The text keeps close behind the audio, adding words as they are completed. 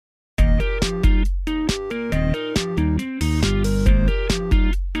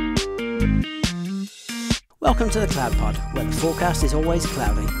Welcome to the Cloud Pod, where the forecast is always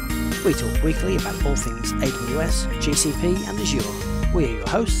cloudy. We talk weekly about all things AWS, GCP, and Azure. We are your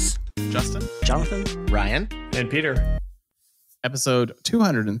hosts, Justin, Jonathan, Ryan, and Peter. Episode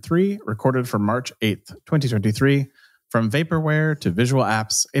 203, recorded for March 8th, 2023. From vaporware to visual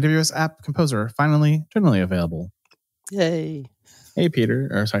apps, AWS App Composer finally generally available. Yay. Hey, Peter.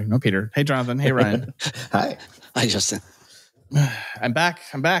 Or sorry, no Peter. Hey, Jonathan. Hey, Ryan. Hi. Hi, Justin. I'm back.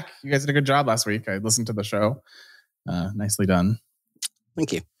 You guys did a good job last week. I listened to the show. Nicely done.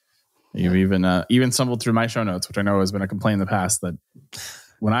 Thank you. You've even stumbled through my show notes, which I know has been a complaint in the past that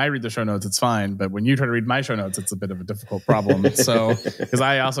when I read the show notes, it's fine. But when you try to read my show notes, it's a bit of a difficult problem. So, because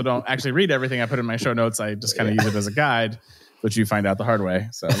I also don't actually read everything I put in my show notes, I just kind of use it as a guide, which you find out the hard way.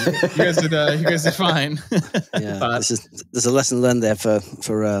 So you guys did fine. Yeah, there's a lesson learned there for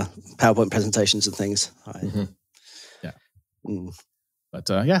PowerPoint presentations and things. Mm-hmm. Yeah. But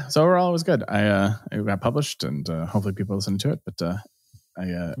so overall it was good. I got published and hopefully people listen to it. But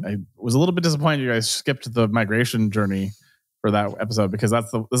I was a little bit disappointed you guys skipped the migration journey for that episode, because this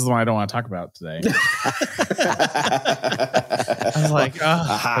is the one I don't want to talk about today. I was like,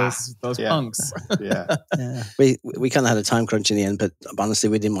 those punks. Yeah. We kind of had a time crunch in the end, but honestly,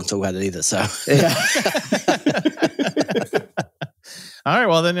 we didn't want to talk about it either. So, all right.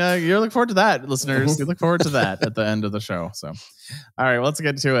 Well, then you look forward to that, listeners. You look forward to that at the end of the show. So, all right, well, let's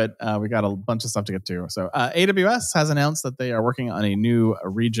get to it. We got a bunch of stuff to get to. So, AWS has announced that they are working on a new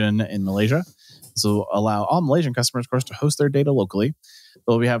region in Malaysia. This will allow all Malaysian customers, of course, to host their data locally.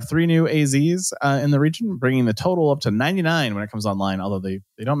 We have 3 new AZs in the region, bringing the total up to 99 when it comes online, although they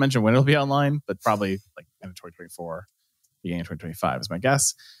don't mention when it'll be online, but probably like end of 2024, beginning of 2025 is my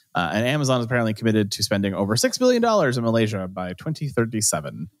guess. And Amazon is apparently committed to spending over $6 billion in Malaysia by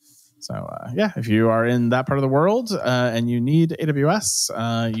 2037. So, if you are in that part of the world and you need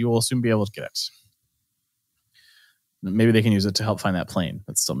AWS, you will soon be able to get it. Maybe they can use it to help find that plane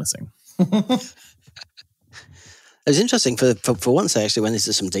that's still missing. It's interesting for once. I actually went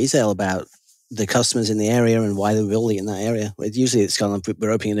into some detail about the customers in the area and why they're building in that area. Usually, it's kind of we're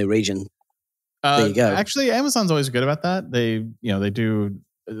opening a new region. There you go. Actually, Amazon's always good about that. They do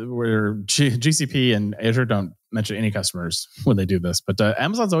where GCP and Azure don't mention any customers when they do this, but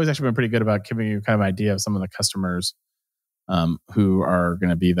Amazon's always actually been pretty good about giving you kind of an idea of some of the customers who are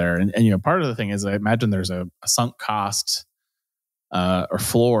going to be there. And part of the thing is, I imagine there's a sunk cost or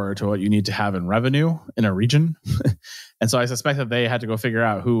floor to what you need to have in revenue in a region. And so I suspect that they had to go figure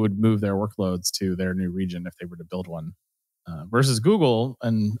out who would move their workloads to their new region if they were to build one. Versus Google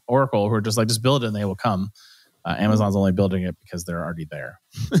and Oracle, who are just build it and they will come. Amazon's only building it because they're already there.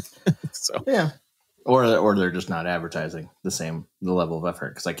 So yeah, or they're just not advertising the level of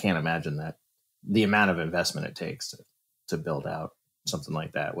effort, because I can't imagine that the amount of investment it takes to build out something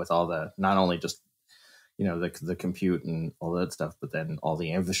like that with all the, not only just the compute and all that stuff, but then all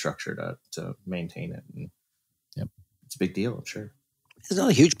the infrastructure to maintain it. And it's a big deal, I'm sure. There's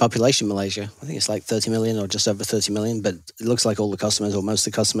not a huge population in Malaysia. I think it's like 30 million or just over 30 million, but it looks like all the customers, or most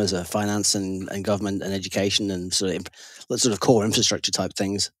of the customers, are finance and government and education and sort of core infrastructure type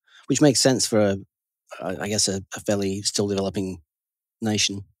things, which makes sense for, a fairly still developing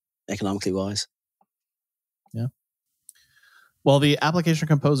nation, economically wise. Yeah. Well, the Application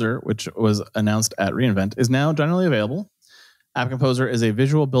Composer, which was announced at reInvent, is now generally available. App Composer is a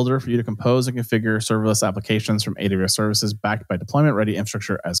visual builder for you to compose and configure serverless applications from AWS services backed by deployment-ready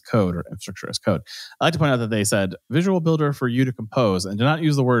infrastructure as code, or infrastructure as code. I like to point out that they said visual builder for you to compose and did not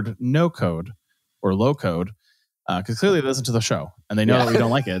use the word no code or low code, because clearly they listen to the show and they know that we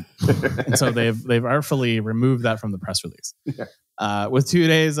don't like it. And so they've artfully removed that from the press release. Yeah. With 2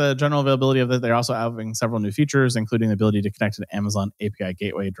 days general availability of it, they're also having several new features, including the ability to connect to the Amazon API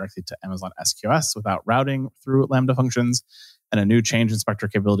gateway directly to Amazon SQS without routing through Lambda functions, and a new change inspector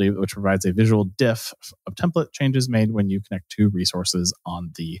capability, which provides a visual diff of template changes made when you connect 2 resources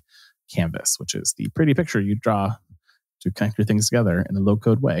on the canvas, which is the pretty picture you draw to connect your things together in a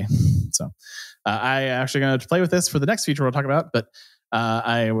low-code way. So I actually going to play with this for the next feature we'll talk about, but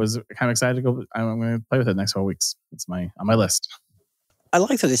I was kind of excited to go. I'm going to play with it next 12 weeks. It's on my list. I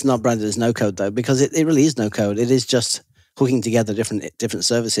like that it's not branded as no code, though, because it really is no code. It is just hooking together different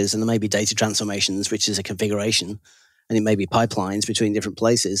services, and there may be data transformations, which is a configuration, and it may be pipelines between different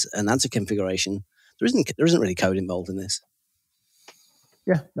places, and that's a configuration. There isn't really code involved in this.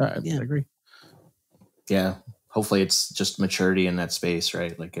 Yeah, I agree. Yeah, hopefully it's just maturity in that space,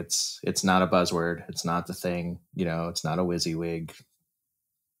 right? Like it's not a buzzword. It's not the thing, it's not a WYSIWYG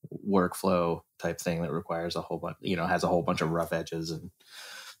workflow type thing that requires a whole bunch, has a whole bunch of rough edges and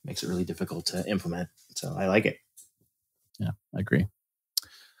makes it really difficult to implement. So I like it. Yeah, I agree.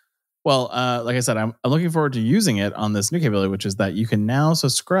 Well, like I said, I'm looking forward to using it on this new capability, which is that you can now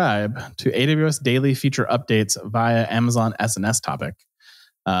subscribe to AWS daily feature updates via Amazon SNS topic,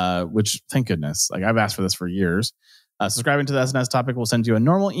 which, thank goodness, like I've asked for this for years. Subscribing to the SNS topic will send you a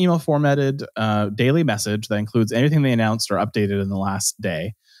normal email formatted daily message that includes anything they announced or updated in the last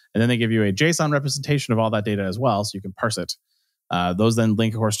day. And then they give you a JSON representation of all that data as well, so you can parse it. Those then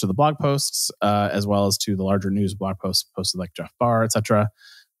link, of course, to the blog posts, as well as to the larger news blog posts posted like Jeff Barr, etc.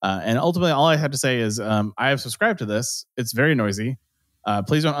 And ultimately, all I have to say is I have subscribed to this. It's very noisy.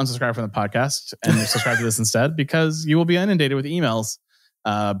 Please don't unsubscribe from the podcast and subscribe to this instead, because you will be inundated with emails.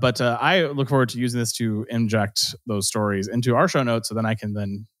 But I look forward to using this to inject those stories into our show notes, so then I can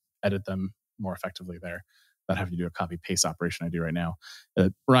then edit them more effectively there. Not having to do a copy paste operation I do right now.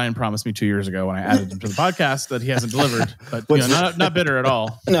 Ryan promised me 2 years ago when I added him to the podcast that he hasn't delivered, but not bitter at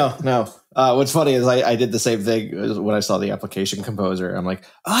all. No. What's funny is I did the same thing when I saw the application composer. I'm like,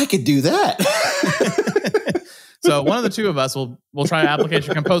 I could do that. So one of the two of us will try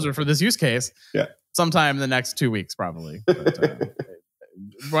application composer for this use case. Yeah, sometime in the next 2 weeks, probably. But,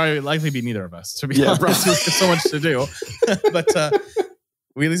 probably likely be neither of us, to be honest. There's so much to do, but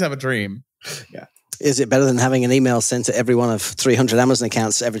we at least have a dream. Yeah. Is it better than having an email sent to every one of 300 Amazon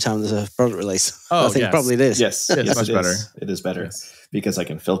accounts every time there's a product release? Oh, I think probably it is. Yes, it's much better. It is better because I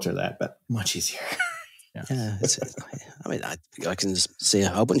can filter that, but much easier. Yeah, I can just see a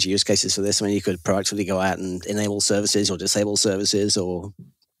whole bunch of use cases for this. I mean, you could proactively go out and enable services or disable services or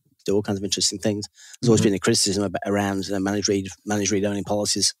do all kinds of interesting things. There's always been a criticism around managed read-only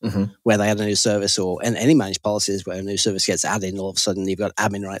policies, where they add a new service, or any managed policies where a new service gets added, and all of a sudden you've got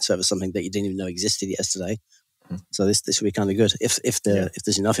admin rights over something that you didn't even know existed yesterday. So this would be kind of good if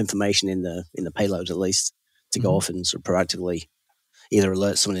there's enough information in the payload at least to go off and sort of proactively either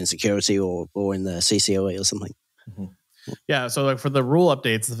alert someone in security or in the CCOE or something. Yeah, so like for the rule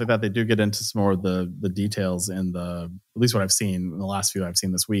updates, stuff like that, they do get into some more of the details in at least what I've seen in the last few I've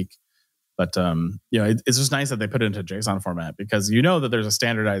seen this week. But it's just nice that they put it into JSON format, because that there's a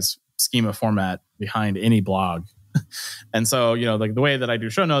standardized schema format behind any blog. And so, like the way that I do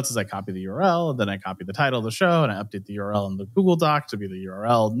show notes is I copy the URL, then I copy the title of the show, and I update the URL in the Google Doc to be the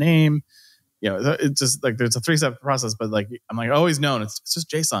URL name. It's just like there's a 3-step process, but like I'm like always known it's just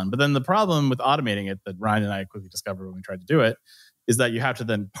JSON. But then the problem with automating it that Ryan and I quickly discovered when we tried to do it is that you have to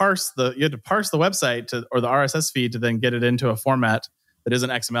then parse the website or the RSS feed to then get it into a format that isn't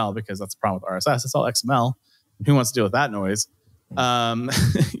XML, because that's the problem with RSS. It's all XML. And who wants to deal with that noise?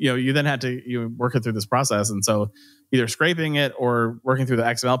 You then had to work it through this process, and so either scraping it or working through the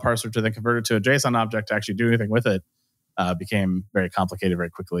XML parser to then convert it to a JSON object to actually do anything with it became very complicated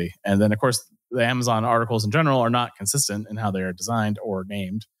very quickly. And then, of course, the Amazon articles in general are not consistent in how they are designed or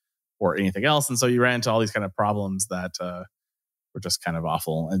named or anything else. And so you ran into all these kind of problems that were just kind of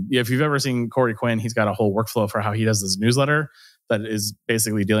awful. And if you've ever seen Corey Quinn, he's got a whole workflow for how he does this newsletter that is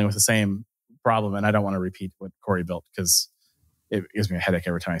basically dealing with the same problem. And I don't want to repeat what Corey built, because it gives me a headache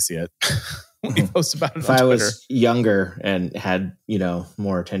every time I see it. We post about it on Twitter. If I was younger and had,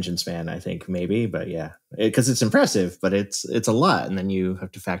 more attention span, I think maybe, but yeah, because it's impressive, but it's a lot. And then you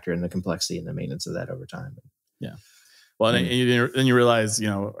have to factor in the complexity and the maintenance of that over time. Yeah. Well, then you realize,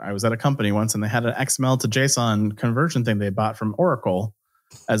 I was at a company once and they had an XML to JSON conversion thing they bought from Oracle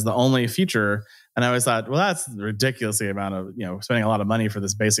as the only feature. And I always thought, well, that's ridiculously amount of, spending a lot of money for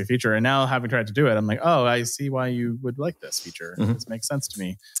this basic feature. And now having tried to do it, I'm like, oh, I see why you would like this feature. This makes sense to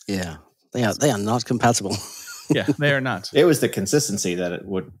me. Yeah. They are not compatible. Yeah, they are not. It was the consistency that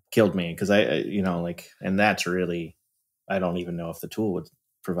killed me, because and that's really, I don't even know if the tool would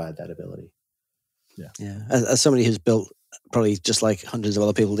provide that ability. Yeah. As somebody who's built probably just like hundreds of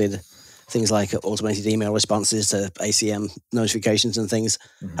other people did things like automated email responses to ACM notifications and things,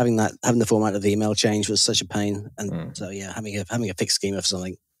 having the format of the email change was such a pain. And so having a fixed schema for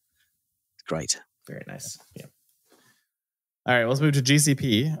something, great. Very nice. Yeah. All right, let's move to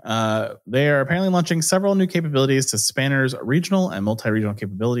GCP. They are apparently launching several new capabilities to Spanner's regional and multi-regional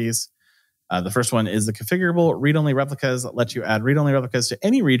capabilities. The first one is the configurable read-only replicas that let you add read-only replicas to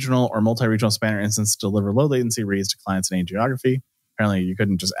any regional or multi-regional Spanner instance to deliver low-latency reads to clients in any geography. Apparently, you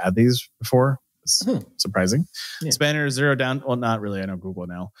couldn't just add these before. It's surprising. Yeah. Spanner's not really, I know Google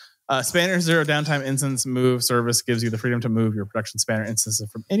now. Spanner's zero-downtime instance move service gives you the freedom to move your production Spanner instances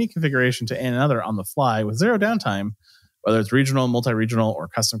from any configuration to another on the fly with zero downtime, whether it's regional, multi-regional, or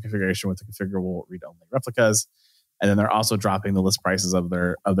custom configuration with the configurable read-only replicas. And then they're also dropping the list prices of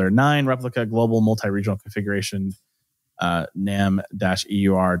their 9 replica global multi-regional configuration,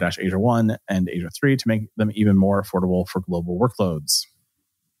 NAM-EUR-Azure 1 and Azure 3, to make them even more affordable for global workloads.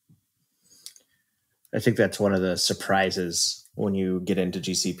 I think that's one of the surprises when you get into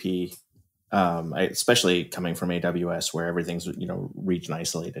GCP, especially coming from AWS, where everything's region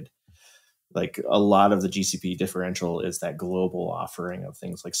isolated. Like a lot of the GCP differential is that global offering of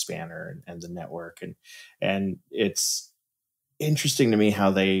things like Spanner and the network, and it's interesting to me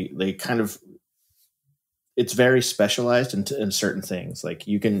how they kind of, it's very specialized in certain things. Like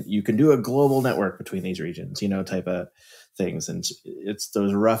you can do a global network between these regions, type of things, and it's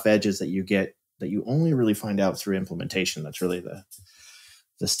those rough edges that you get that you only really find out through implementation. That's really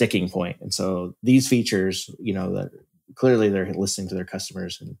the sticking point. And so these features, that clearly they're listening to their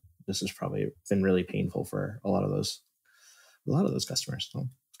customers, and this has probably been really painful for a lot of those customers. So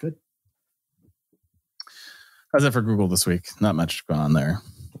it's good. That's it for Google this week. Not much going on there.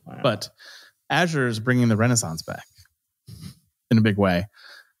 Wow. But Azure is bringing the Renaissance back in a big way.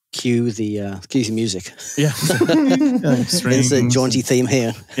 Cue the music. Yeah. It's a jaunty theme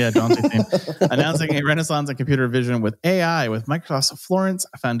here. Yeah, jaunty theme. Announcing a renaissance in computer vision with AI with Microsoft's Florence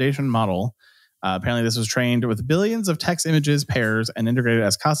foundation model. Apparently, this was trained with billions of text images pairs and integrated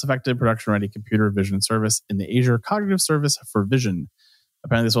as cost-effective, production-ready computer vision service in the Azure Cognitive Service for Vision.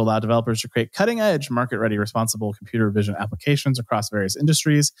 Apparently, this will allow developers to create cutting-edge, market-ready, responsible computer vision applications across various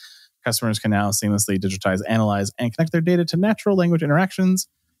industries. Customers can now seamlessly digitize, analyze, and connect their data to natural language interactions,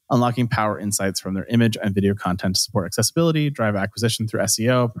 unlocking power insights from their image and video content to support accessibility, drive acquisition through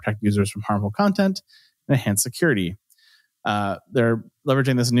SEO, protect users from harmful content, and enhance security. They're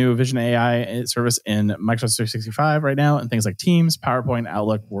leveraging this new Vision AI service in Microsoft 365 right now, and things like Teams, PowerPoint,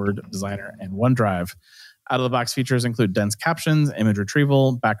 Outlook, Word, Designer, and OneDrive. Out-of-the-box features include dense captions, image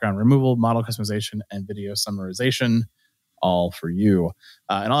retrieval, background removal, model customization, and video summarization, all for you.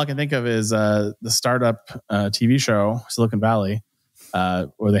 And all I can think of is the startup TV show, Silicon Valley,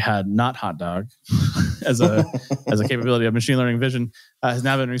 where they had not hot dog as a capability of machine learning vision, has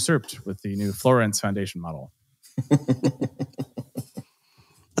now been usurped with the new Florence foundation model.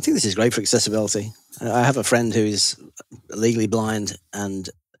 I think this is great for accessibility. I have a friend who is legally blind, and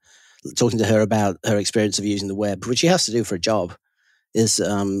talking to her about her experience of using the web, which she has to do for a job, is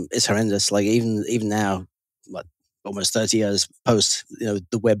horrendous. Like even now, like almost 30 years post,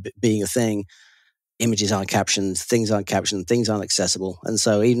 the web being a thing, images aren't captioned, things aren't accessible. And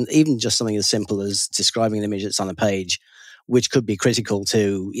so even just something as simple as describing an image that's on a page, which could be critical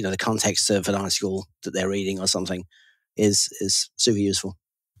to, the context of an article that they're reading or something, is super useful.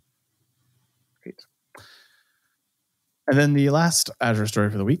 Great. And then the last Azure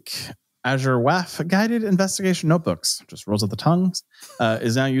story for the week, Azure WAF guided investigation notebooks, just rolls off the tongues,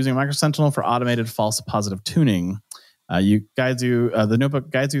 is now using Microsoft Sentinel for automated false positive tuning. The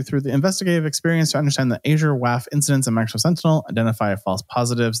notebook guides you through the investigative experience to understand the Azure WAF incidents in Microsoft Sentinel, identify false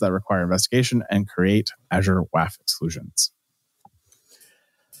positives that require investigation, and create Azure WAF exclusions.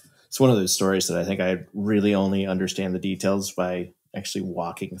 It's one of those stories that I think I really only understand the details by actually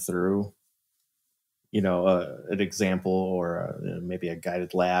walking through, an example or maybe a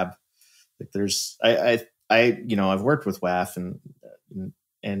guided lab. Like I've worked with WAF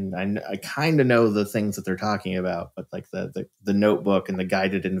and I kind of know the things that they're talking about, but like the notebook and the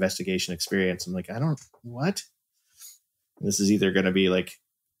guided investigation experience, I'm like, what? And this is either going to be like,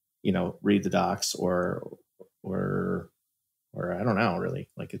 read the docs or I don't know, really.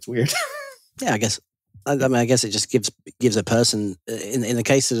 Like, it's weird. Yeah, I guess it just gives a person, in the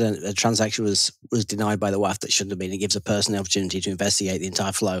case that a transaction was denied by the WAF that shouldn't have been, it gives a person the opportunity to investigate the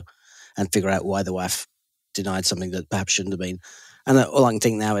entire flow and figure out why the WAF denied something that perhaps shouldn't have been. And all I can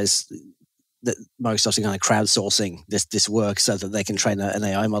think now is that Microsoft's kind of crowdsourcing this work so that they can train an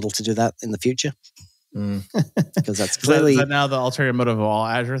AI model to do that in the future. Because that's clearly... Is that now the ulterior motive of all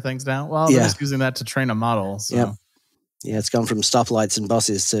Azure things now? Well, they're just using that to train a model. So. Yeah, it's gone from stoplights and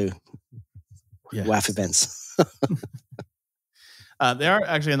buses to WAF events. They are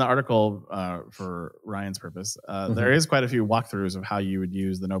actually in the article for Ryan's purpose. There is quite a few walkthroughs of how you would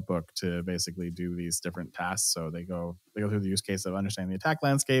use the notebook to basically do these different tasks. So they go through the use case of understanding the attack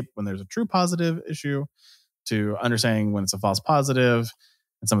landscape when there's a true positive issue, to understanding when it's a false positive,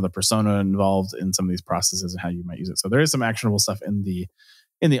 and some of the persona involved in some of these processes and how you might use it. So there is some actionable stuff in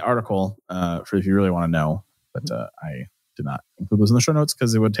the article for if you really want to know. But I did not include those in the show notes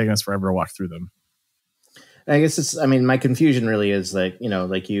because it would take us forever to walk through them. I guess my confusion really is like,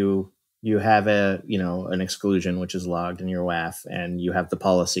 you have an exclusion, which is logged in your WAF, and you have the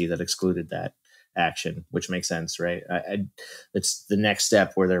policy that excluded that action, which makes sense, right? It's the next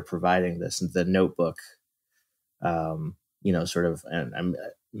step where they're providing the notebook, sort of, and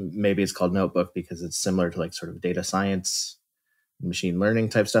maybe it's called notebook because it's similar to like sort of data science, machine learning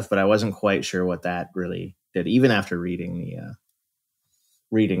type stuff, but I wasn't quite sure what that really did, even after reading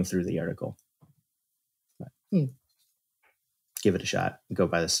through the article. give it a shot. Go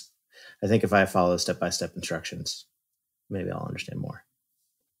by this. I think if I follow step-by-step instructions, maybe I'll understand more.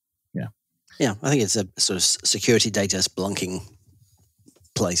 Yeah, I think it's a sort of security data spelunking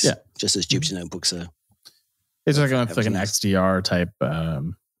place, just as Jupyter notebooks are. It's like an XDR type,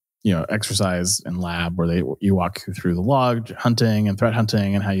 exercise in lab where you walk through the log hunting and threat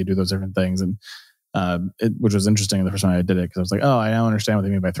hunting and how you do those different things, and which was interesting the first time I did it because I was like, oh, I now understand what they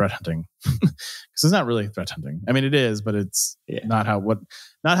mean by threat hunting, because it's not really threat hunting. I mean, it is, but it's not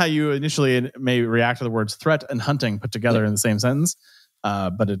how you initially may react to the words threat and hunting put together in the same sentence.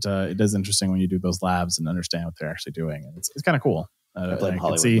 But it is interesting when you do those labs and understand what they're actually doing, and it's kind of cool. I blame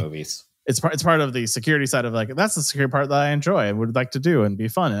Hollywood movies. It's part of the security side of like, that's the security part that I enjoy and would like to do and be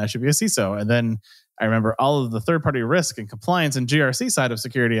fun, and I should be a CISO. And then I remember all of the third party risk and compliance and GRC side of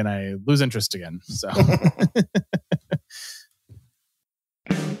security, and I lose interest again. So.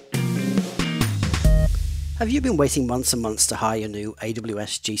 Have you been waiting months and months to hire your new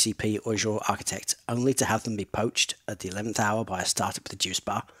AWS, GCP, or Azure architect, only to have them be poached at the 11th hour by a startup with a juice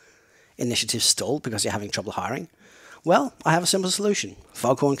bar? Initiatives stalled because you're having trouble hiring? Well, I have a simple solution: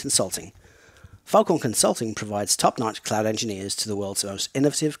 Foghorn Consulting. Foghorn Consulting provides top-notch cloud engineers to the world's most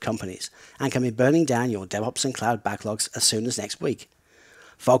innovative companies and can be burning down your DevOps and cloud backlogs as soon as next week.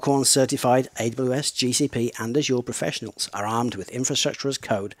 Foghorn certified AWS, GCP, and Azure professionals are armed with infrastructure as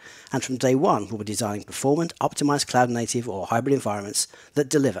code, and from day one will be designing performant, optimized cloud-native or hybrid environments that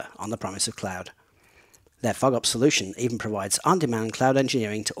deliver on the promise of cloud. Their FogOps solution even provides on-demand cloud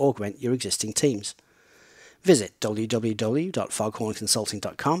engineering to augment your existing teams. Visit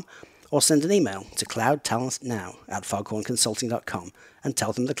www.foghornconsulting.com or send an email to cloudtalentnow@foghornconsulting.com and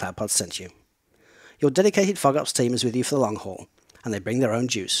tell them the CloudPod sent you. Your dedicated FogOps team is with you for the long haul, and they bring their own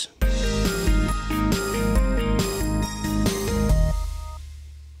juice.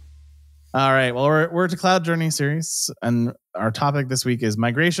 All right. Well, we're to Cloud Journey series, and our topic this week is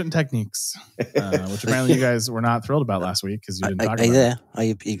migration techniques, which apparently you guys were not thrilled about last week because you didn't talk about it. Are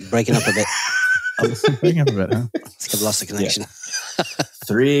you breaking up a bit? Breaking up a bit, huh? I think I've lost the connection.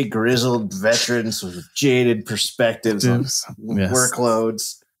 Three grizzled veterans with jaded perspectives on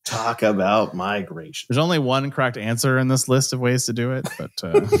workloads talk about migration. There's only one correct answer in this list of ways to do it, but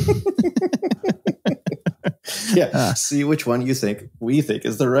see which one we think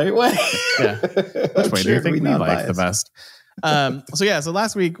is the right way. Which way do you think we like the best? So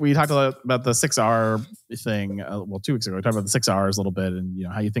last week we talked a lot about the 6R thing. 2 weeks ago we talked about the 6Rs a little bit, and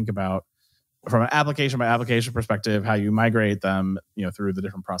how you think about from an application by application perspective how you migrate them, through the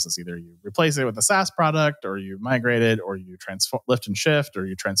different process. Either you replace it with a SaaS product, or you migrate it, or you lift and shift, or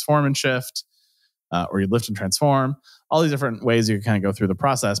you transform and shift, or you lift and transform. All these different ways you kind of go through the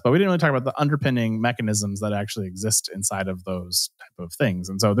process, but we didn't really talk about the underpinning mechanisms that actually exist inside of those type of things.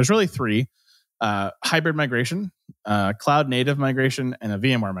 And so there's really three: hybrid migration, cloud native migration, and a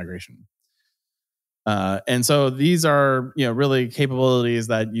VMware migration. And so these are, really capabilities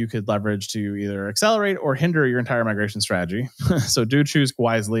that you could leverage to either accelerate or hinder your entire migration strategy. So do choose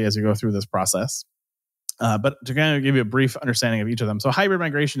wisely as you go through this process. But to kind of give you a brief understanding of each of them. So hybrid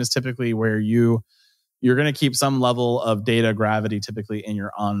migration is typically where you're going to keep some level of data gravity typically in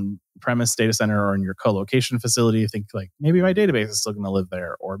your on-premise data center or in your co-location facility. Think like maybe my database is still going to live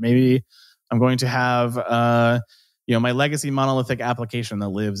there, or maybe I'm going to have my legacy monolithic application that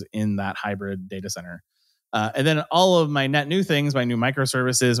lives in that hybrid data center. And then all of my net new things, my new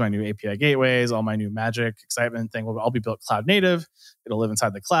microservices, my new API gateways, all my new magic excitement thing will all be built cloud native. It'll live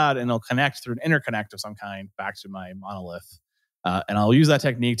inside the cloud, and it'll connect through an interconnect of some kind back to my monolith. And I'll use that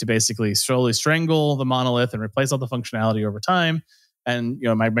technique to basically slowly strangle the monolith and replace all the functionality over time. And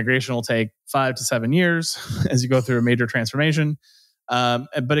my migration will take 5 to 7 years as you go through a major transformation.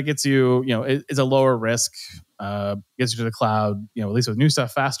 But it gets you, it's a lower risk, gets you to the cloud, at least with new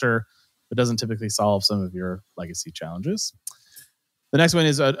stuff faster, but doesn't typically solve some of your legacy challenges. The next one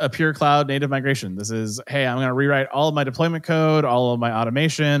is a pure cloud native migration. This is, hey, I'm going to rewrite all of my deployment code, all of my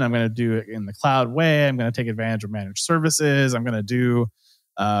automation. I'm going to do it in the cloud way. I'm going to take advantage of managed services. I'm going to do,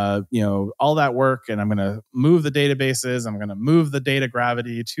 all that work, and I'm going to move the databases. I'm going to move the data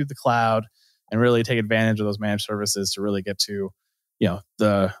gravity to the cloud and really take advantage of those managed services to really get to,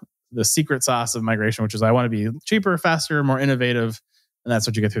 the secret sauce of migration, which is I want to be cheaper, faster, more innovative. And that's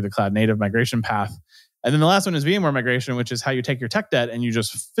what you get through the cloud native migration path. And then the last one is VMware migration, which is how you take your tech debt and you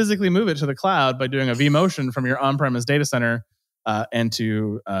just physically move it to the cloud by doing a vMotion from your on-premise data center and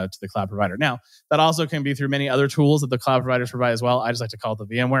to the cloud provider. Now, that also can be through many other tools that the cloud providers provide as well. I just like to call it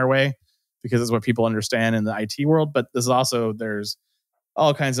the VMware way because it's what people understand in the IT world. But this is also, there's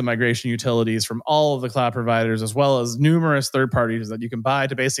all kinds of migration utilities from all of the cloud providers, as well as numerous third parties that you can buy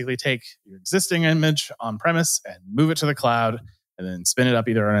to basically take your existing image on premise and move it to the cloud and then spin it up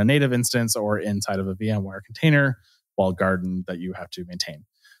either on a native instance or inside of a VMware container walled garden that you have to maintain.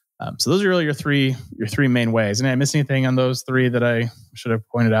 So those are really your three main ways. And did I miss anything on those three that I should have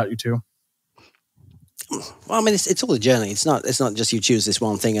pointed out you to? Well, I mean, it's all a journey. It's not just you choose this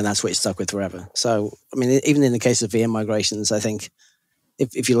one thing and that's what you're stuck with forever. So, I mean, even in the case of VM migrations, I think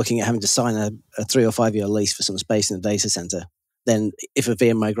if you're looking at having to sign a 3 or 5 year lease for some space in a data center, then if a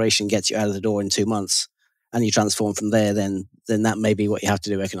VM migration gets you out of the door in 2 months and you transform from there, then that may be what you have to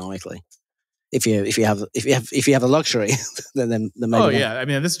do economically. If you have a luxury, then maybe. Oh yeah, I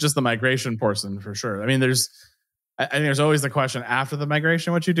mean, this is just the migration portion for sure. I mean, I think there's always the question after the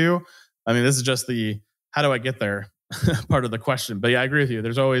migration, what you do. I mean, this is just the how do I get there part of the question. But yeah, I agree with you.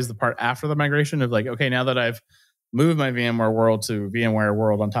 There's always the part after the migration of like, okay, now that I've moved my VMware world to VMware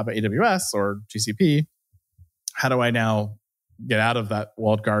world on top of AWS or GCP, how do I now get out of that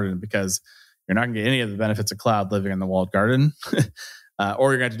walled garden? Because you're not going to get any of the benefits of cloud living in the walled garden.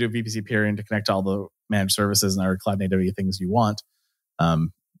 Or you're going to do a VPC peering to connect to all the managed services and other cloud native things you want.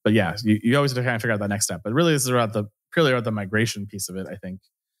 But yeah, you always have to kind of figure out that next step. But really, this is purely about the migration piece of it, I think,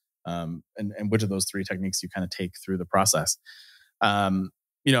 and which of those three techniques you kind of take through the process. I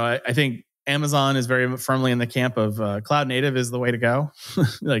think Amazon is very firmly in the camp of cloud native is the way to go.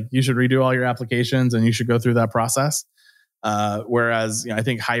 Like you should redo all your applications and you should go through that process. Whereas I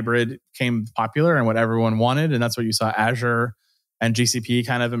think hybrid came popular and what everyone wanted, and that's what you saw Azure and GCP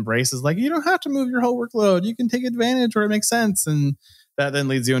kind of embraces. Like you don't have to move your whole workload; you can take advantage where it makes sense, and that then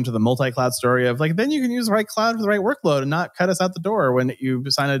leads you into the multi-cloud story of like then you can use the right cloud for the right workload and not cut us out the door when you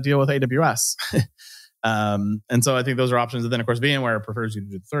sign a deal with AWS. And so I think those are options. And then, of course, VMware prefers you to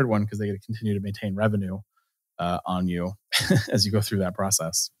do the third one because they get to continue to maintain revenue on you as you go through that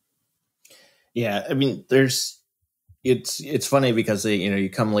process. Yeah, I mean, it's funny because you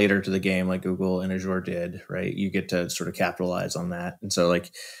come later to the game like Google and Azure did, right? You get to sort of capitalize on that, and so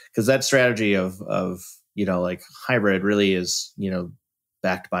because that strategy of hybrid really is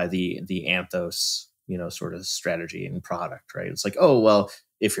backed by the Anthos sort of strategy and product, right? It's like, oh well,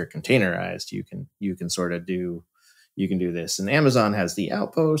 if you're containerized, you can sort of do this. And Amazon has the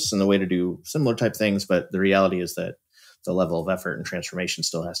Outposts and the way to do similar type things, but the reality is that the level of effort and transformation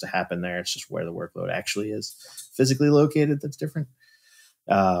still has to happen there. It's just where the workload actually is physically located that's different.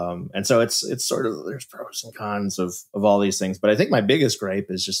 And so it's sort of, there's pros and cons of all these things. But I think my biggest gripe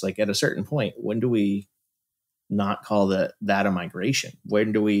is just like at a certain point, when do we not call that a migration?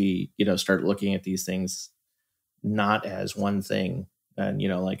 When do we, start looking at these things not as one thing? And,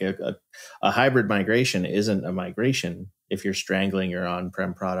 like a hybrid migration isn't a migration if you're strangling your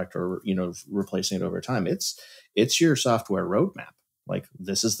on-prem product or, replacing it over time. It's your software roadmap. Like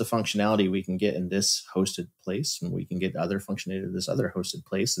this is the functionality we can get in this hosted place, and we can get other functionality in this other hosted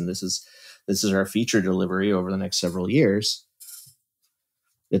place. And this is our feature delivery over the next several years.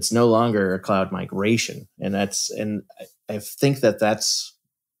 It's no longer a cloud migration. And I think that's,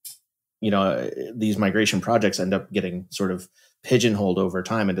 these migration projects end up getting sort of pigeonholed over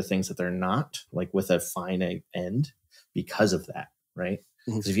time into things that they're not, like with a finite end because of that, right?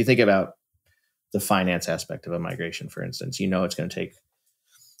 Because if you think about the finance aspect of a migration, for instance, it's going to take,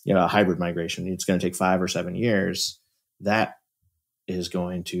 a hybrid migration, it's going to take 5 or 7 years. That is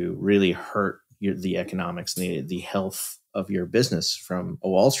going to really hurt the economics and the health of your business from a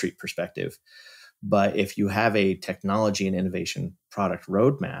Wall Street perspective. But if you have a technology and innovation product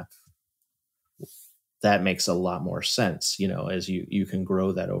roadmap, that makes a lot more sense, as you can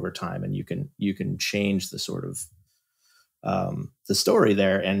grow that over time, and you can change the sort of the story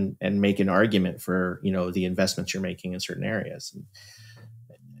there and make an argument for the investments you're making in certain areas. And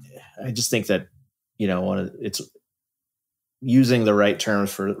I just think that it's using the right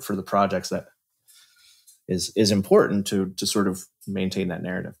terms for the projects that is important to sort of maintain that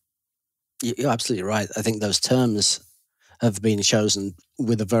narrative. You're absolutely right. I think those terms have been chosen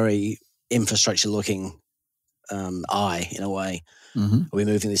with a very infrastructure-looking eye, in a way. Mm-hmm. We're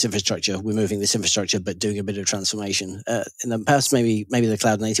moving this infrastructure, but doing a bit of transformation. In the past, maybe the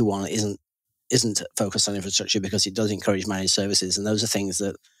cloud native one isn't focused on infrastructure because it does encourage managed services, and those are things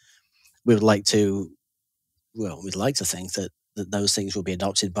that we'd like to think that those things will be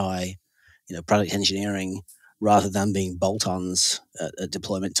adopted by product engineering rather than being bolt-ons at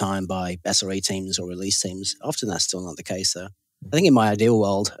deployment time by SRE teams or release teams. Often that's still not the case, though. I think in my ideal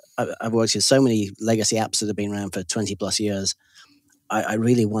world, I've worked with so many legacy apps that have been around for 20 plus years. I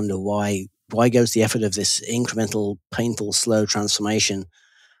really wonder why goes the effort of this incremental, painful, slow transformation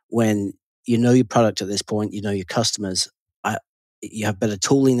when your product at this point, your customers. You have better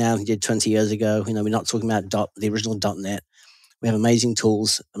tooling now than you did 20 years ago. We're not talking about the original .NET. We have amazing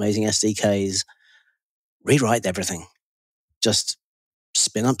tools, amazing SDKs. Rewrite everything. Just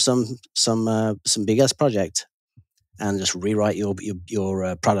spin up some big ass project and just rewrite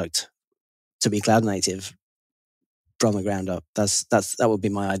your product to be cloud native from the ground up. That would be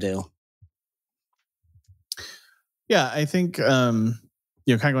my ideal. Yeah, I think kind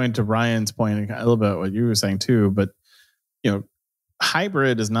of going to Ryan's point and a little bit what you were saying too, but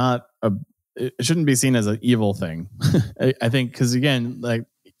hybrid is not it shouldn't be seen as an evil thing. I think because again, like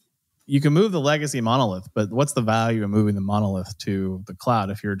you can move the legacy monolith, but what's the value of moving the monolith to the cloud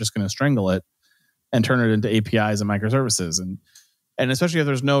if you're just going to strangle it and turn it into APIs and microservices? And especially if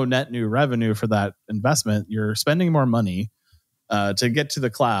there's no net new revenue for that investment, you're spending more money to get to the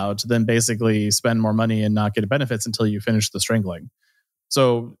cloud to then basically spend more money and not get benefits until you finish the strangling.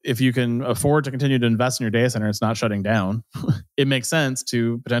 So if you can afford to continue to invest in your data center, it's not shutting down. It makes sense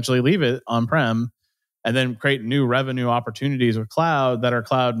to potentially leave it on-prem and then create new revenue opportunities with cloud that are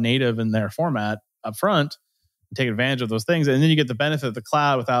cloud native in their format up front, take advantage of those things. And then you get the benefit of the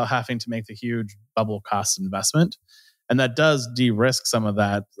cloud without having to make the huge double cost investment. And that does de-risk some of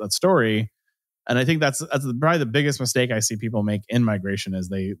that story. And I think that's probably the biggest mistake I see people make in migration is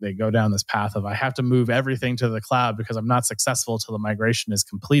they go down this path of I have to move everything to the cloud because I'm not successful till the migration is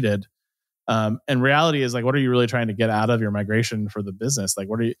completed. And reality is like, what are you really trying to get out of your migration for the business? Like,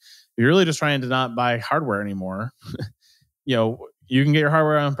 you're really just trying to not buy hardware anymore. You can get your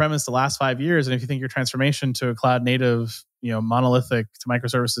hardware on premise to last 5 years. And if you think your transformation to a cloud native, monolithic to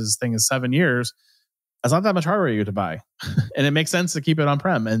microservices thing is 7 years, that's not that much hardware you get to buy. And it makes sense to keep it on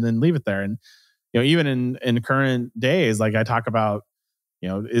prem and then leave it there. And even in current days, like I talk about,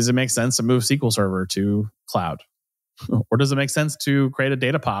 does it make sense to move SQL Server to cloud? Or does it make sense to create a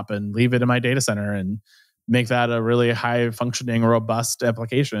data pop and leave it in my data center and make that a really high functioning, robust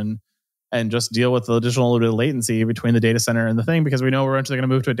application and just deal with the additional latency between the data center and the thing because we know we're eventually going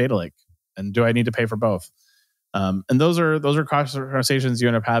to move to a data lake? And do I need to pay for both? And those are conversations you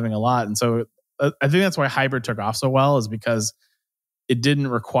end up having a lot. And so I think that's why hybrid took off so well, is because it didn't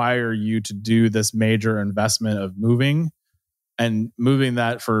require you to do this major investment of moving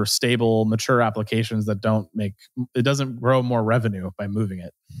that for stable, mature applications that it doesn't grow more revenue by moving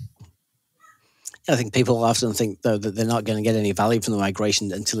it. I think people often think though that they're not going to get any value from the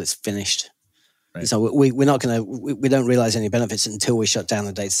migration until it's finished. Right. So we don't realize any benefits until we shut down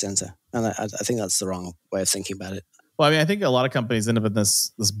the data center. And I think that's the wrong way of thinking about it. Well, I think a lot of companies end up in this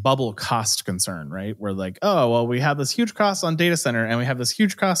bubble cost concern, right? Where like, oh, well, we have this huge cost on data center and we have this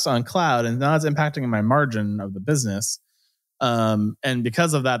huge cost on cloud, and now it's impacting my margin of the business. And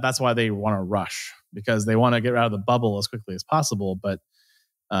because of that, that's why they want to rush, because they want to get out of the bubble as quickly as possible. But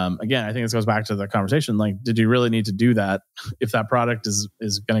again, I think this goes back to the conversation. Like, did you really need to do that if that product is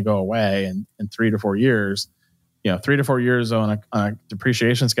going to go away in 3 to 4 years? 3 to 4 years on a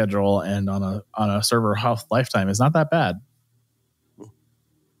depreciation schedule and on a server health lifetime is not that bad.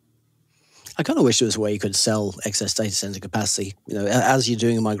 I kind of wish there was a way you could sell excess data center capacity. As you're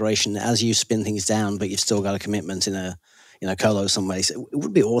doing a migration, as you spin things down, but you've still got a commitment in a colo somewhere. So it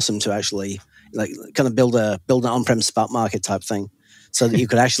would be awesome to actually kind of build an on-prem spot market type thing, so that you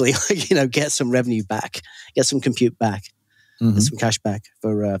could actually get some revenue back, get some compute back. Mm-hmm. And some cash back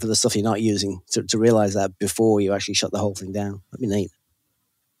for the stuff you're not using to realize that before you actually shut the whole thing down. That'd be neat.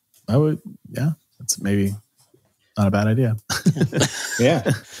 That's maybe not a bad idea. Yeah.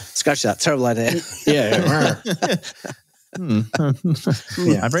 Scratch that. Terrible idea. Yeah.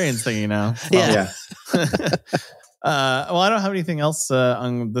 My brain's thinking now. Yeah. Well, I don't have anything else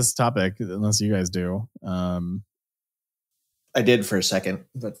on this topic unless you guys do. I did for a second,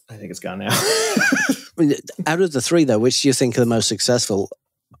 but I think it's gone now. Out of the three, though, which do you think are the most successful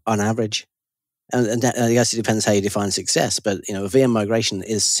on average? And I guess it depends how you define success. But a VM migration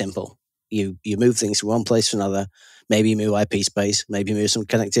is simple. You move things from one place to another. Maybe you move IP space. Maybe you move some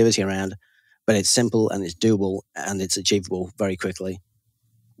connectivity around. But it's simple and it's doable and it's achievable very quickly.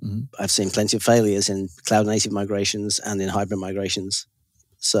 Mm-hmm. I've seen plenty of failures in cloud native migrations and in hybrid migrations.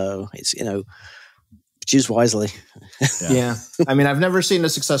 So it's choose wisely. Yeah. I mean, I've never seen a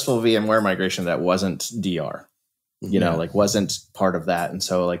successful VMware migration that wasn't DR, wasn't part of that. And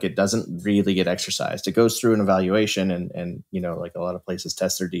so it doesn't really get exercised. It goes through an evaluation and a lot of places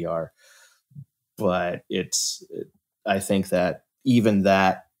test their DR, but I think that even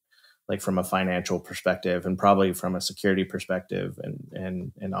that, from a financial perspective and probably from a security perspective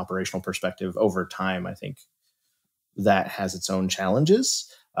and an operational perspective over time, I think that has its own challenges.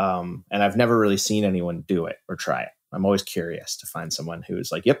 And I've never really seen anyone do it or try it. I'm always curious to find someone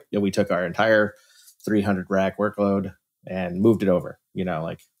who's like, yep, we took our entire 300 rack workload and moved it over.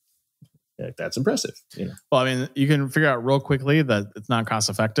 That's impressive. Well, I mean, you can figure out real quickly that it's not cost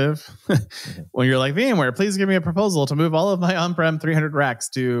effective. When you're like, VMware, please give me a proposal to move all of my on-prem 300 racks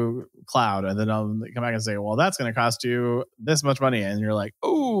to cloud. And then I'll come back and say, well, that's going to cost you this much money. And you're like,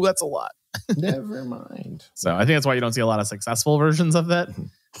 oh, that's a lot. Never mind. So I think that's why you don't see a lot of successful versions of that,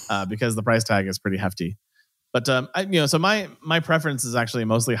 because the price tag is pretty hefty. But so my preference is actually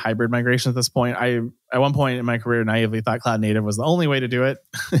mostly hybrid migration at this point. I at one point in my career naively thought cloud native was the only way to do it.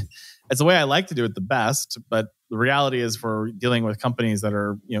 It's the way I like to do it the best, but the reality is for dealing with companies that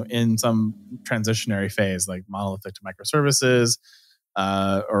are in some transitionary phase, like monolithic to microservices,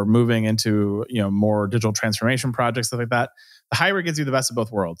 or moving into more digital transformation projects, stuff like that. The hybrid gives you the best of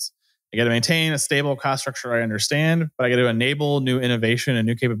both worlds. I got to maintain a stable cost structure I understand, but I got to enable new innovation and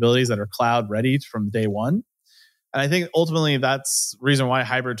new capabilities that are cloud ready from day one. And I think ultimately that's the reason why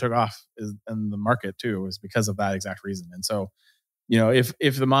hybrid took off in the market too, is because of that exact reason. And so,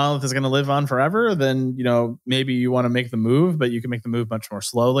 if the monolith is going to live on forever, then, maybe you want to make the move, but you can make the move much more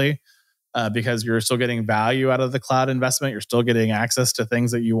slowly, because you're still getting value out of the cloud investment. You're still getting access to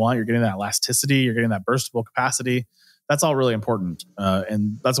things that you want. You're getting that elasticity. You're getting that burstable capacity. That's all really important.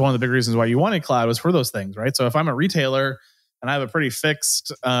 And that's one of the big reasons why you wanted cloud was for those things, right? So if I'm a retailer and I have a pretty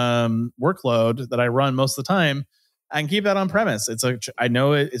fixed workload that I run most of the time, I can keep that on premise. I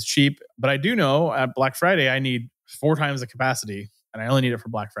know it's cheap, but I do know at Black Friday, I need 4 times the capacity and I only need it for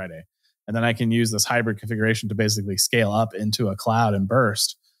Black Friday. And then I can use this hybrid configuration to basically scale up into a cloud and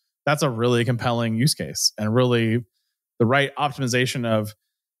burst. That's a really compelling use case and really the right optimization of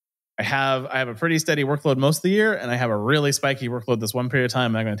I have a pretty steady workload most of the year and I have a really spiky workload this one period of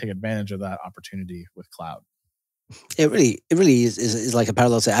time. And I'm going to take advantage of that opportunity with cloud. It really is like a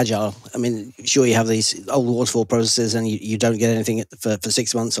parallel to Agile. I mean, sure, you have these old waterfall processes and you don't get anything for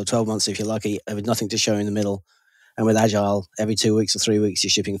 6 months or 12 months if you're lucky, with nothing to show in the middle. And with Agile, every 2 weeks or 3 weeks, you're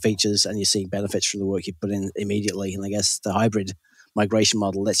shipping features and you're seeing benefits from the work you put in immediately. And I guess the hybrid migration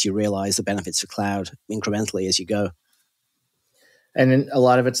model lets you realize the benefits of cloud incrementally as you go. And then a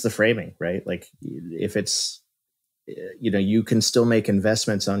lot of it's the framing, right? Like if it's, you can still make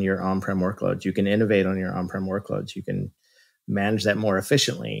investments on your on-prem workloads. You can innovate on your on-prem workloads. You can manage that more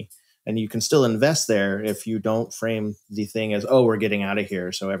efficiently. And you can still invest there if you don't frame the thing as, oh, we're getting out of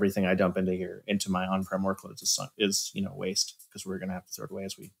here, so everything I dump into my on-prem workloads is waste because we're going to have to throw it away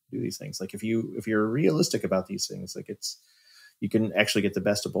as we do these things. Like if you're realistic about these things, like you can actually get the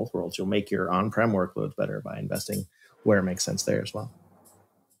best of both worlds. You'll make your on-prem workloads better by investing where it makes sense there as well.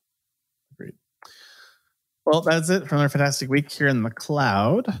 Agreed. Well, that's it for another fantastic week here in the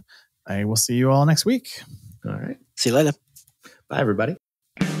cloud. I will see you all next week. All right. See you later. Bye, everybody.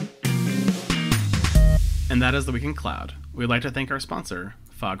 And that is the Week in Cloud. We'd like to thank our sponsor,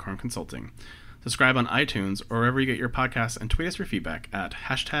 Foghorn Consulting. Subscribe on iTunes or wherever you get your podcasts and tweet us your feedback at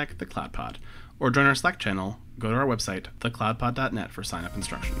 #TheCloudPod. Or join our Slack channel. Go to our website, thecloudpod.net, for sign-up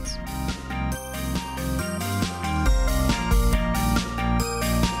instructions.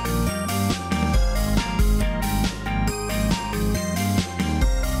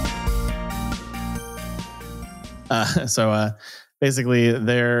 Basically,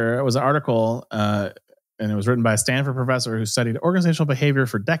 there was an article, and it was written by a Stanford professor who studied organizational behavior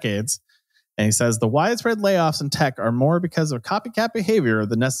for decades. And he says the widespread layoffs in tech are more because of copycat behavior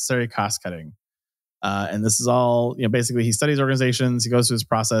than necessary cost cutting. And this is all, basically he studies organizations. He goes through this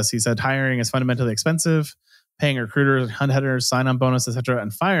process. He said hiring is fundamentally expensive. Paying recruiters, hunt headers, sign-on bonus, etc.,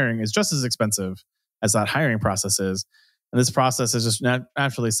 and firing is just as expensive as that hiring process is. And this process is just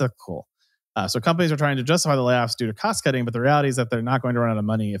naturally cyclical. So companies are trying to justify the layoffs due to cost cutting, but the reality is that they're not going to run out of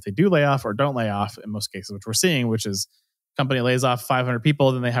money if they do lay off or don't lay off in most cases, which we're seeing, which is company lays off 500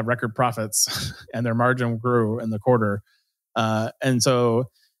 people, then they have record profits and their margin grew in the quarter. And so,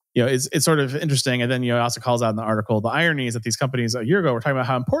 it's sort of interesting. And then, it also calls out in the article, the irony is that these companies a year ago were talking about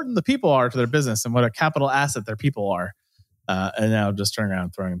how important the people are to their business and what a capital asset their people are. And now just turning around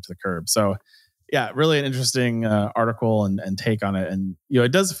and throwing them to the curb. So yeah, really an interesting article and take on it. And,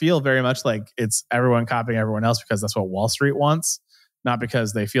 it does feel very much like it's everyone copying everyone else because that's what Wall Street wants, not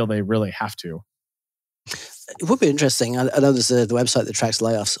because they feel they really have to. It would be interesting. I know there's the website that tracks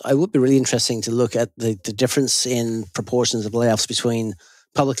layoffs. It would be really interesting to look at the difference in proportions of layoffs between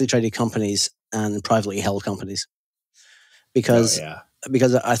publicly traded companies and privately held companies. Because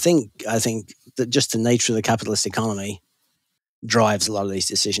I think that just the nature of the capitalist economy drives a lot of these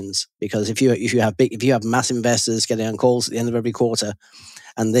decisions. Because if you have mass investors getting on calls at the end of every quarter,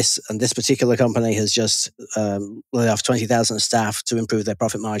 and this particular company has just laid off 20,000 staff to improve their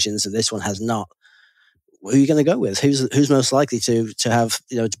profit margins, and this one has not, who are you going to go with? Who's most likely to have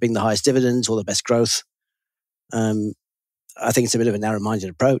to bring the highest dividends or the best growth? I think it's a bit of a narrow-minded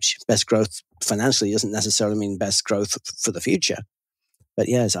approach. Best growth financially doesn't necessarily mean best growth for the future. But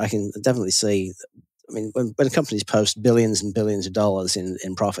yes, I can definitely see. I mean, when companies post billions and billions of dollars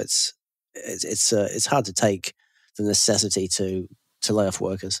in profits, it's hard to take the necessity to lay off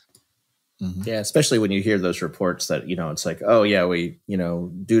workers. Mm-hmm. Yeah, especially when you hear those reports that, it's like, oh yeah, we,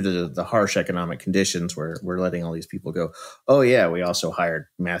 due to the harsh economic conditions, we're letting all these people go. Oh yeah, we also hired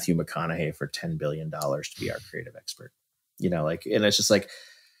Matthew McConaughey for $10 billion to be our creative expert. And it's just like,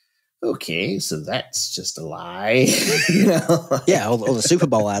 okay, so that's just a lie. Yeah, all the Super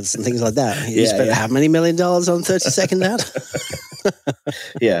Bowl ads and things like that. You spent how many $1 million on 30-second ad?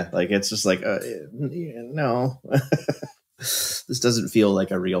 Yeah, like it's just like, no. This doesn't feel like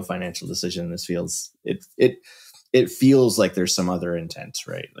a real financial decision. This feels it feels like there's some other intent,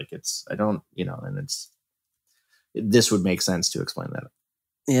 right? Like this would make sense to explain that.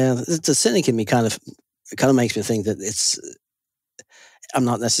 Yeah, the cynic in me kind of makes me think that I'm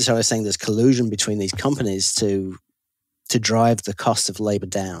not necessarily saying there's collusion between these companies to drive the cost of labor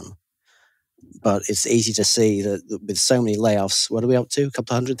down, but it's easy to see that with so many layoffs, what are we up to? A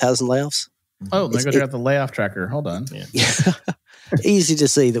couple of 100,000 layoffs? Oh, let me go check out the layoff tracker. Hold on. Yeah. Easy to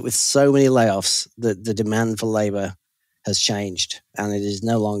see that with so many layoffs, the demand for labor has changed, and it is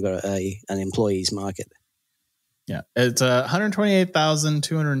no longer an employee's market. Yeah, it's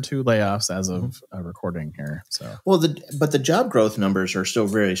 128,202 layoffs as of recording here. So, but the job growth numbers are still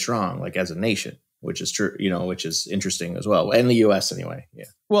very strong, like as a nation, which is true. Which is interesting as well, in the U.S. anyway. Yeah.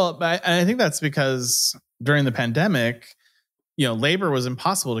 Well, I think that's because during the pandemic, labor was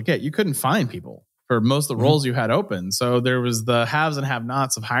impossible to get. You couldn't find people for most of the roles you had open. So there was the haves and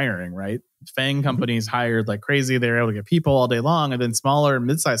have-nots of hiring, right? FANG companies hired like crazy. They were able to get people all day long. And then smaller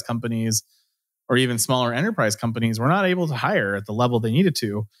mid-sized companies or even smaller enterprise companies were not able to hire at the level they needed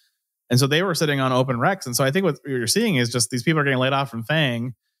to. And so they were sitting on open recs. And so I think what you're seeing is just these people are getting laid off from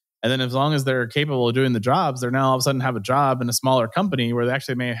FANG. And then as long as they're capable of doing the jobs, they're now all of a sudden have a job in a smaller company where they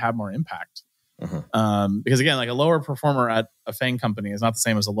actually may have more impact. Because again, like a lower performer at a FANG company is not the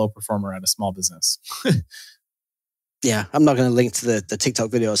same as a low performer at a small business. Yeah, I'm not going to link to the TikTok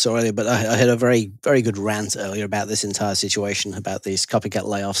video I saw earlier, but I had a very, very good rant earlier about this entire situation, about these copycat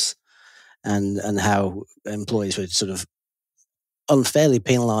layoffs and how employees were sort of unfairly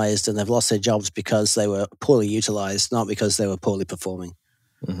penalized and they've lost their jobs because they were poorly utilized, not because they were poorly performing.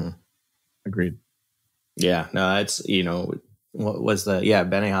 Agreed. Yeah, no, it's, what was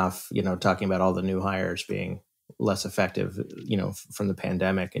Benioff, talking about all the new hires being less effective, from the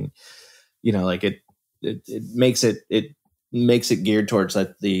pandemic. And, like it makes it geared towards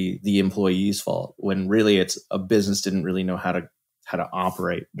like the employee's fault when really it's a business didn't really know how to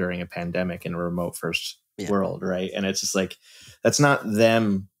operate during a pandemic in a remote first world. Right. And it's just like, that's not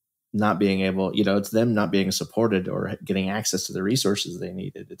them not being able, it's them not being supported or getting access to the resources they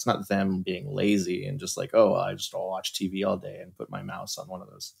needed. It's not them being lazy and just like, oh, I just watch TV all day and put my mouse on one of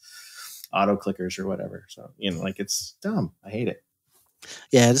those auto clickers or whatever. So, like it's dumb. I hate it.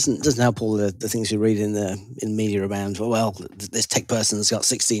 Yeah, it doesn't help all the things you read in media around. Well, this tech person's got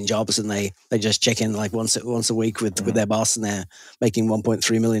 16 jobs and they just check in like once a week with their boss and they're making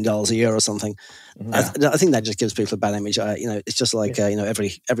 $1.3 million a year or something. I think that just gives people a bad image. It's just like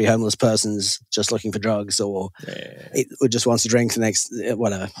every homeless person's just looking for drugs or just wants to drink the next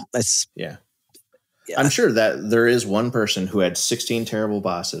whatever. That's I'm sure that there is one person who had 16 terrible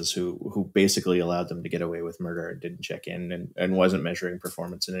bosses who basically allowed them to get away with murder and didn't check in and wasn't measuring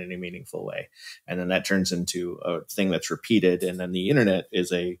performance in any meaningful way. And then that turns into a thing that's repeated. And then the internet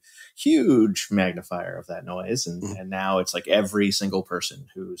is a huge magnifier of that noise. And now it's like every single person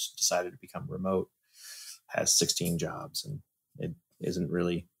who's decided to become remote has 16 jobs and it isn't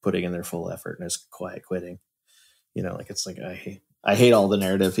really putting in their full effort and is quiet quitting. Like it's like, I hate all the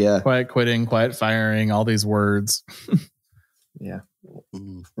narrative. Yeah. Quiet quitting, quiet firing, all these words. Yeah.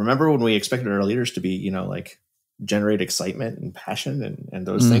 Remember when we expected our leaders to be, like generate excitement and passion and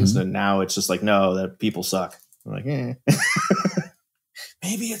those things. And now it's just like, no, that people suck. I'm like, maybe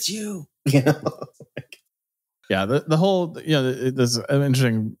it's you. Yeah. The whole, there's an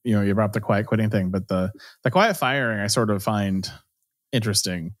interesting, you brought up the quiet quitting thing, but the quiet firing I sort of find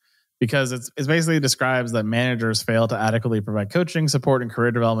interesting. Because it basically describes that managers fail to adequately provide coaching, support, and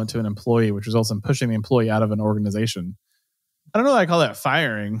career development to an employee, which results in pushing the employee out of an organization. I don't know that I call that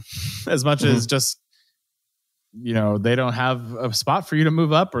firing as much as just, they don't have a spot for you to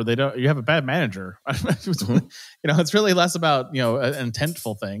move up or you have a bad manager. It's really less about, an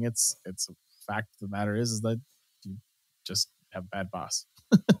intentful thing. It's a fact of the matter is that you just have a bad boss.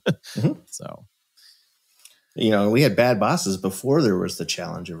 So. We had bad bosses before there was the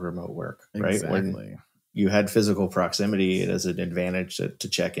challenge of remote work, right? Exactly. you had physical proximity as an advantage to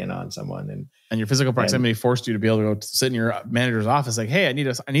check in on someone, and your physical proximity forced you to be able to go sit in your manager's office, like, hey, I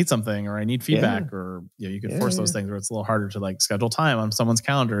need something, or I need feedback, or you could force those things where it's a little harder to like schedule time on someone's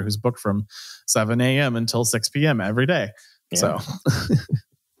calendar who's booked from 7 a.m. until 6 p.m. every day. So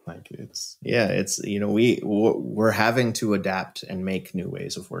like it's we're having to adapt and make new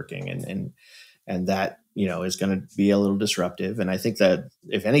ways of working, and that is going to be a little disruptive. And I think that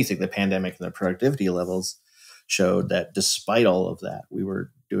if anything, the pandemic and the productivity levels showed that despite all of that, we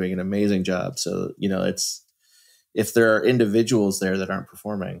were doing an amazing job. So it's, if there are individuals there that aren't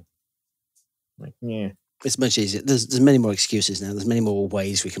performing, like it's much easier. There's many more excuses now. There's many more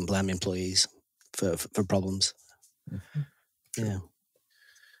ways we can blame employees for problems. Mm-hmm. Yeah.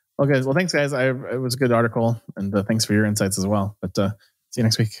 Okay. Well, thanks, guys. It was a good article, and thanks for your insights as well. But see you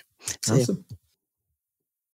next week. See you.